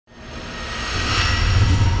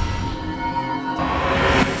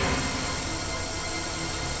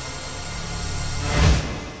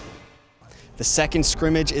The second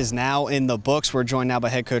scrimmage is now in the books. We're joined now by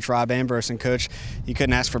head coach Rob Ambrose. And coach, you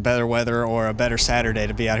couldn't ask for better weather or a better Saturday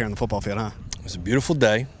to be out here on the football field, huh? It was a beautiful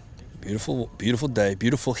day, beautiful day,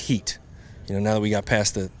 beautiful heat. You know, now that we got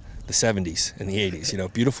past the 70s and the 80s, you know,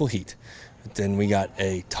 beautiful heat. But then we got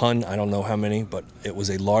a ton, I don't know how many, but it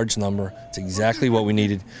was a large number. It's exactly what we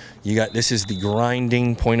needed. This is the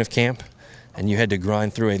grinding point of camp, and you had to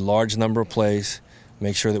grind through a large number of plays,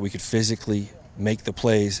 make sure that we could physically make the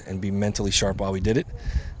plays and be mentally sharp while we did it.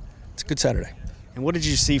 It's a good Saturday. And what did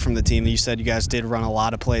you see from the team? You said you guys did run a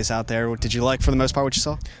lot of plays out there. What did you like for the most part what you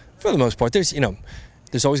saw? For the most part, there's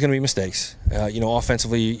always going to be mistakes.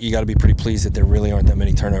 Offensively, you got to be pretty pleased that there really aren't that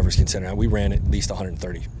many turnovers considering we ran at least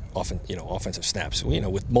 130 offensive snaps,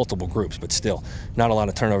 with multiple groups, but still not a lot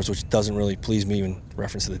of turnovers, which doesn't really please me in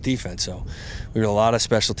reference to the defense. So we got a lot of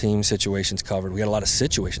special team situations covered. We got a lot of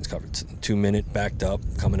situations covered, 2-minute, backed up,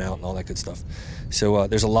 coming out, and all that good stuff. So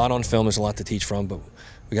there's a lot on film. There's a lot to teach from, but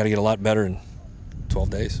we got to get a lot better in 12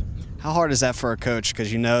 days. How hard is that for a coach?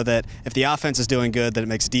 Because you know that if the offense is doing good, then it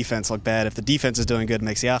makes defense look bad. If the defense is doing good, it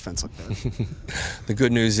makes the offense look bad. The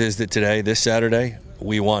good news is that today, this Saturday,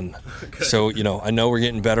 we won. Good. So, I know we're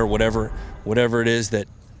getting better, whatever it is that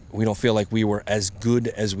we don't feel like we were as good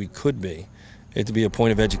as we could be. It to be a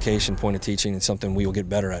point of education, point of teaching, and something we will get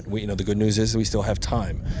better at. The good news is we still have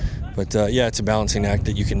time. But, yeah, it's a balancing act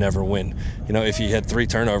that you can never win. If you had 3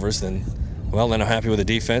 turnovers, then I'm happy with the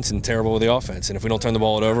defense and terrible with the offense. And if we don't turn the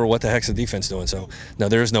ball over, what the heck's the defense doing? So, no,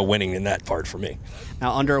 there is no winning in that part for me.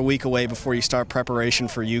 Now, under a week away before you start preparation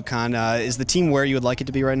for UConn, is the team where you would like it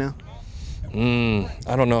to be right now?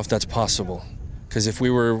 I don't know if that's possible. Because if we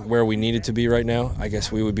were where we needed to be right now, I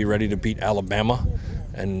guess we would be ready to beat Alabama.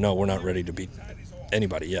 And, no, we're not ready to beat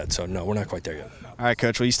anybody yet. So, no, we're not quite there yet. All right,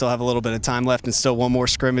 Coach. Well, you still have a little bit of time left and still one more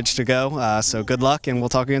scrimmage to go. So good luck, and we'll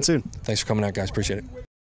talk again soon. Thanks for coming out, guys. Appreciate it.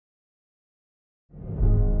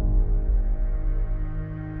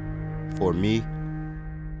 For me,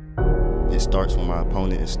 it starts when my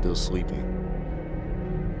opponent is still sleeping.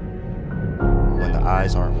 When the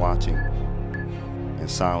eyes aren't watching and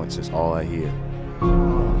silence is all I hear.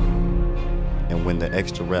 And when the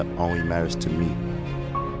extra rep only matters to me.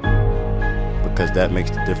 Because that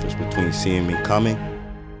makes the difference between seeing me coming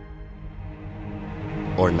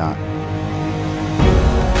or not.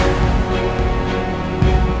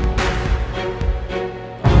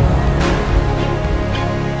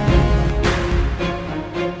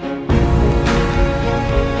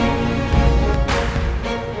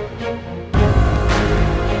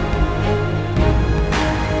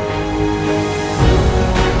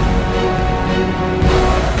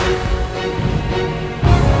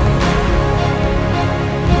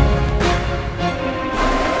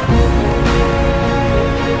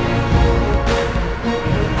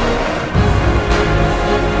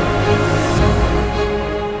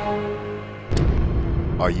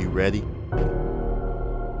 Are you ready?